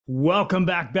Welcome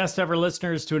back, best ever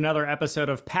listeners, to another episode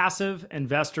of Passive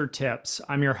Investor Tips.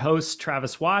 I'm your host,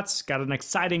 Travis Watts. Got an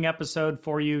exciting episode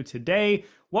for you today.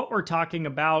 What we're talking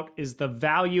about is the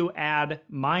value add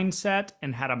mindset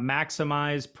and how to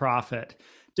maximize profit.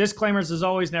 Disclaimers, as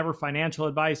always, never financial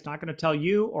advice. Not going to tell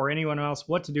you or anyone else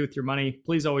what to do with your money.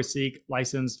 Please always seek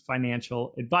licensed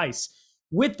financial advice.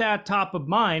 With that top of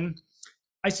mind,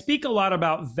 I speak a lot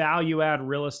about value add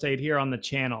real estate here on the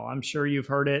channel. I'm sure you've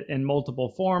heard it in multiple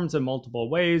forms and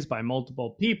multiple ways by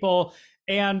multiple people.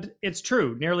 And it's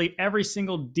true. Nearly every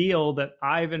single deal that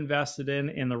I've invested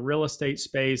in the real estate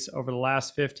space over the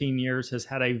last 15 years has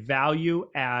had a value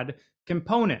add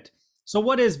component. So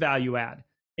what is value add?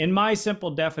 In my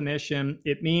simple definition,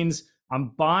 it means I'm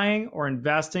buying or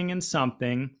investing in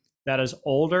something that is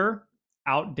older,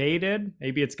 outdated,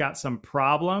 maybe it's got some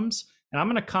problems, and I'm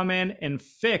going to come in and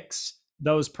fix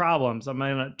those problems. I'm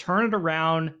going to turn it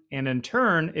around, and in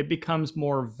turn, it becomes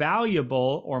more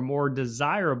valuable or more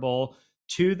desirable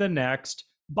to the next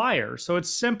buyer. So it's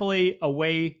simply a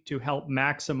way to help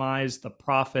maximize the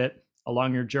profit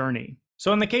along your journey.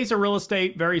 So in the case of real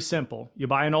estate, very simple. You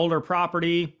buy an older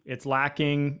property, it's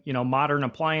lacking, modern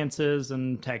appliances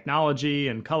and technology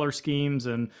and color schemes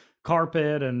and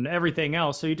carpet and everything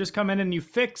else. So you just come in and you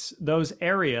fix those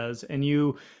areas and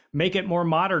you make it more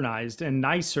modernized and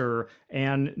nicer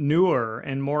and newer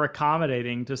and more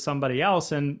accommodating to somebody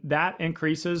else. And that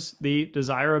increases the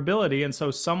desirability. And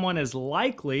so someone is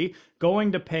likely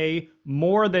going to pay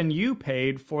more than you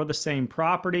paid for the same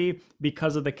property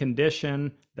because of the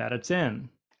condition that it's in.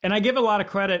 And I give a lot of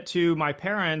credit to my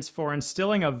parents for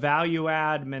instilling a value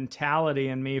add mentality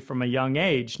in me from a young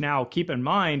age. Now, keep in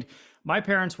mind, my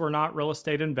parents were not real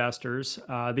estate investors.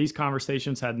 These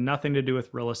conversations had nothing to do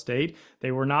with real estate.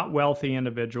 They were not wealthy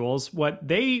individuals. What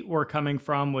they were coming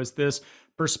from was this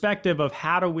perspective of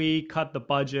how do we cut the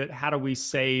budget? How do we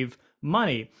save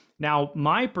money? Now,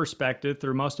 my perspective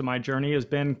through most of my journey has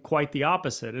been quite the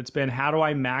opposite. It's been how do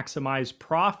I maximize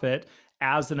profit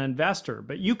as an investor?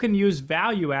 But you can use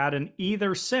value add in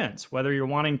either sense, whether you're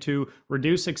wanting to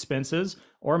reduce expenses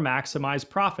or maximize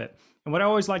profit. And what I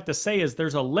always like to say is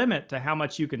there's a limit to how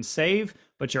much you can save,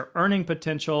 but your earning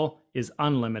potential is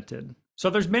unlimited.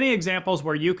 So there's many examples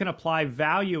where you can apply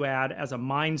value add as a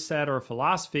mindset or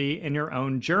philosophy in your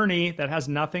own journey that has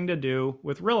nothing to do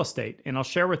with real estate. And I'll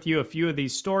share with you a few of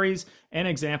these stories and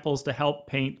examples to help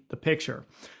paint the picture.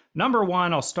 Number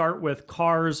one, I'll start with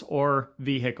cars or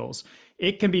vehicles.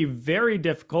 It can be very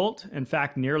difficult, in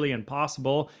fact, nearly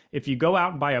impossible, if you go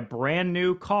out and buy a brand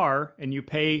new car and you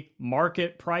pay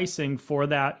market pricing for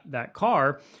that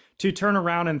car, to turn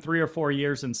around in 3 or 4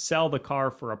 years and sell the car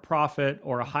for a profit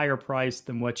or a higher price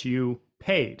than what you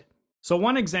paid. So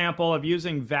one example of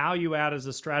using value add as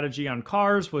a strategy on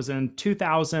cars was in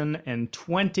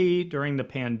 2020 during the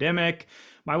pandemic.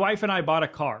 My wife and I bought a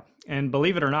car. And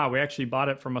believe it or not, we actually bought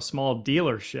it from a small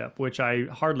dealership, which I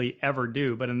hardly ever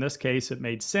do. But in this case, it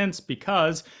made sense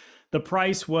because the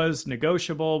price was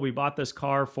negotiable. We bought this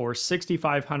car for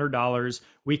 $6,500.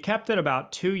 We kept it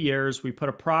about 2 years. We put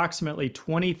approximately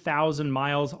 20,000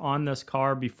 miles on this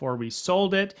car before we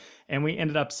sold it. And we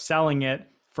ended up selling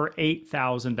it for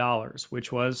 $8,000,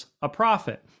 which was a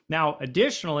profit. Now,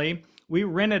 additionally, we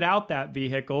rented out that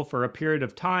vehicle for a period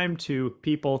of time to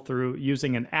people through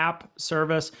using an app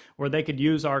service where they could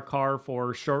use our car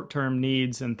for short-term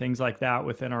needs and things like that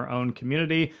within our own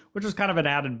community, which was kind of an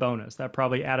added bonus. That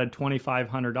probably added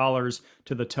 $2,500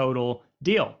 to the total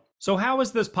deal. So how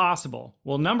is this possible?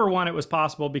 Well, number one, it was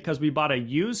possible because we bought a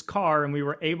used car and we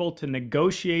were able to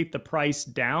negotiate the price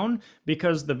down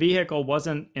because the vehicle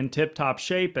wasn't in tip-top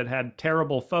shape. It had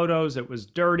terrible photos. It was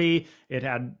dirty. It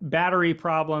had battery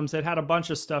problems. It had a bunch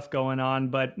of stuff going on,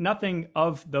 but nothing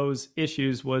of those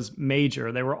issues was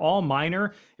major. They were all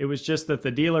minor. It was just that the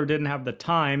dealer didn't have the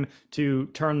time to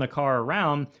turn the car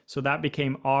around, so that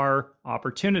became our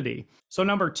opportunity. So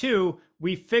number two,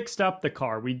 we fixed up the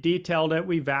car. We detailed it,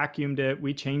 we vacuumed it,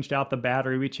 we changed out the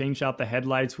battery, we changed out the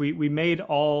headlights, we made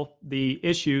all the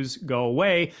issues go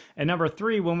away. And number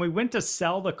three, when we went to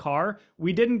sell the car,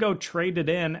 we didn't go trade it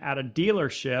in at a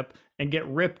dealership and get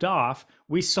ripped off.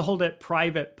 We sold it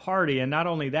private party. And not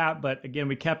only that, but again,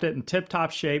 we kept it in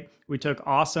tip-top shape. We took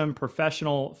awesome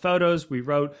professional photos. We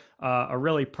wrote a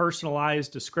really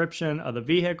personalized description of the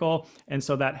vehicle. And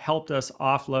so that helped us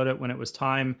offload it when it was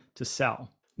time to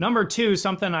sell. Number two,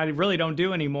 something I really don't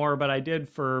do anymore, but I did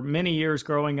for many years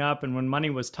growing up and when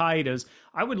money was tight, is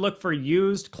I would look for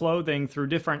used clothing through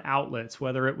different outlets,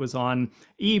 whether it was on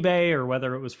eBay or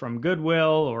whether it was from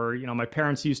Goodwill or, my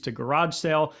parents used to garage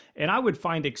sale, and I would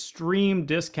find extreme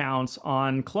discounts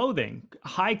on clothing,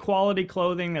 high quality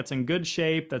clothing that's in good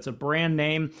shape, that's a brand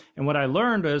name. And what I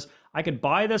learned is I could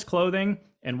buy this clothing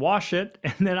and wash it,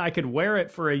 and then I could wear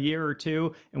it for a year or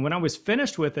two. And when I was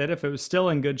finished with it, if it was still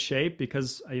in good shape,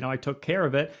 because I took care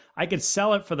of it, I could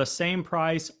sell it for the same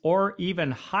price or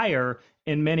even higher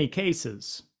in many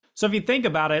cases. So if you think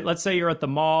about it, let's say you're at the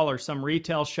mall or some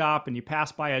retail shop and you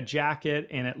pass by a jacket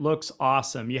and it looks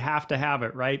awesome. You have to have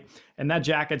it, right? And that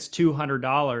jacket's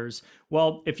 $200.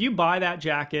 Well, if you buy that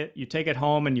jacket, you take it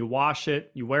home and you wash it,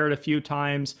 you wear it a few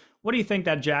times, what do you think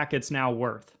that jacket's now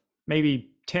worth? Maybe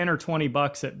 10 or 20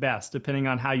 bucks at best, depending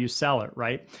on how you sell it,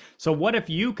 right? So what if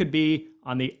you could be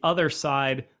on the other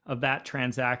side of that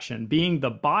transaction, being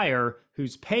the buyer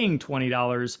who's paying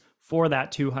 $20 for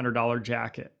that $200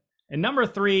 jacket? And number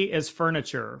three is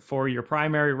furniture for your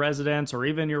primary residence or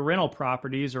even your rental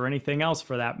properties or anything else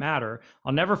for that matter.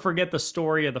 I'll never forget the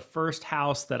story of the first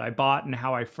house that I bought and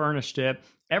how I furnished it.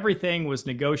 Everything was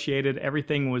negotiated,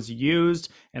 everything was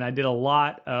used, and I did a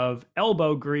lot of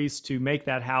elbow grease to make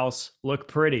that house look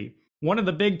pretty. One of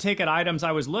the big ticket items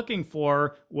I was looking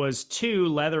for was 2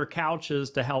 leather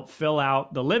couches to help fill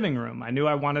out the living room. I knew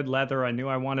I wanted leather, I knew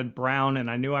I wanted brown, and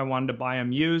I knew I wanted to buy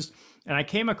them used. And I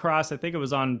came across, I think it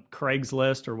was on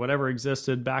Craigslist or whatever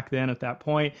existed back then at that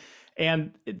point,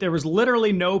 and there was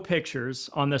literally no pictures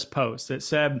on this post. It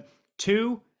said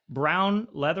 2 brown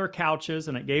leather couches,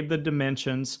 and it gave the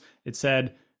dimensions. It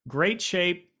said, great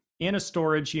shape, in a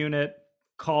storage unit,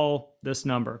 call this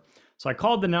number. So I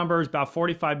called the numbers about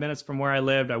 45 minutes from where I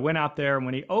lived. I went out there, and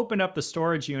when he opened up the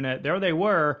storage unit, there they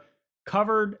were,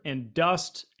 covered in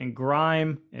dust and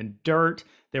grime and dirt.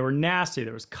 They were nasty.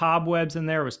 There was cobwebs in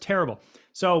there. It was terrible.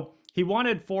 So he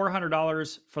wanted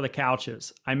 $400 for the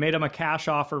couches. I made him a cash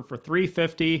offer for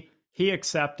 $350. He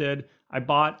accepted. I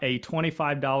bought a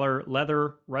 $25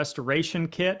 leather restoration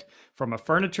kit from a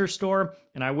furniture store,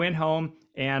 and I went home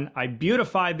and I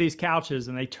beautified these couches,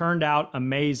 and they turned out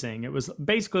amazing. It was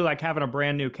basically like having a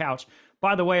brand new couch.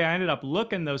 By the way, I ended up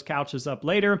looking those couches up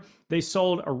later. They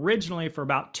sold originally for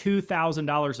about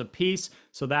 $2,000 a piece.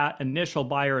 So that initial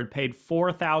buyer had paid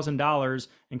 $4,000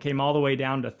 and came all the way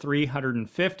down to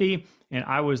 $350. And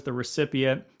I was the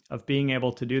recipient of being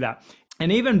able to do that.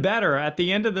 And even better, at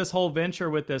the end of this whole venture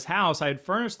with this house, I had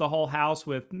furnished the whole house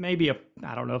with maybe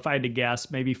I don't know if I had to guess,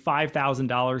 maybe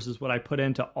 $5,000 is what I put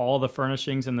into all the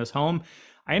furnishings in this home.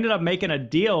 I ended up making a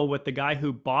deal with the guy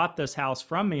who bought this house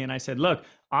from me. And I said, look,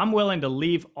 I'm willing to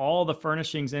leave all the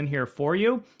furnishings in here for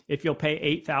you if you'll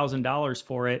pay $8,000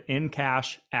 for it in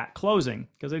cash at closing,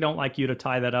 because they don't like you to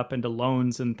tie that up into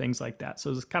loans and things like that. So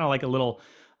it's kind of like a little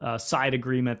side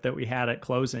agreement that we had at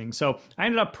closing. So I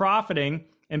ended up profiting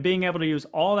and being able to use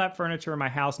all that furniture in my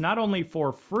house, not only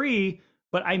for free,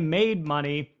 but I made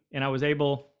money and I was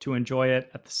able to enjoy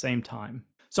it at the same time.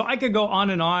 So I could go on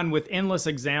and on with endless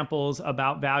examples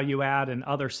about value add and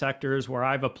other sectors where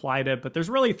I've applied it, but there's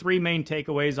really 3 main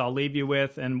takeaways I'll leave you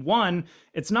with. And one,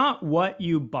 it's not what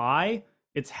you buy,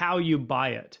 it's how you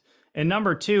buy it. And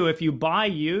number 2, if you buy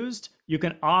used, you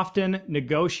can often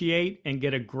negotiate and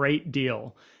get a great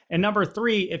deal. And number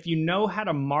 3, if you know how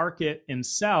to market and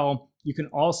sell, you can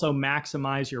also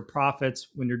maximize your profits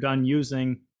when you're done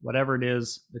using whatever it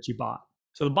is that you bought.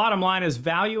 So the bottom line is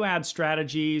value add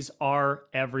strategies are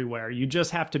everywhere. You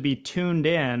just have to be tuned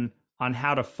in on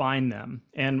how to find them.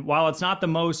 And while it's not the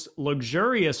most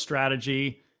luxurious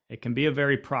strategy, it can be a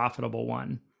very profitable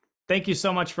one. Thank you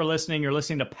so much for listening. You're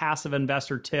listening to Passive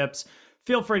Investor Tips.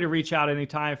 Feel free to reach out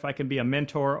anytime if I can be a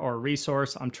mentor or a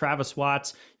resource. I'm Travis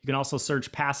Watts. You can also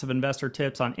search Passive Investor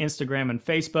Tips on Instagram and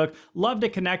Facebook. Love to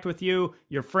connect with you,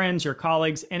 your friends, your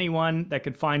colleagues, anyone that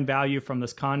could find value from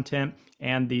this content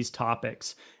and these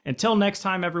topics. Until next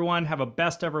time, everyone, have a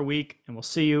best ever week, and we'll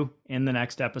see you in the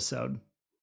next episode.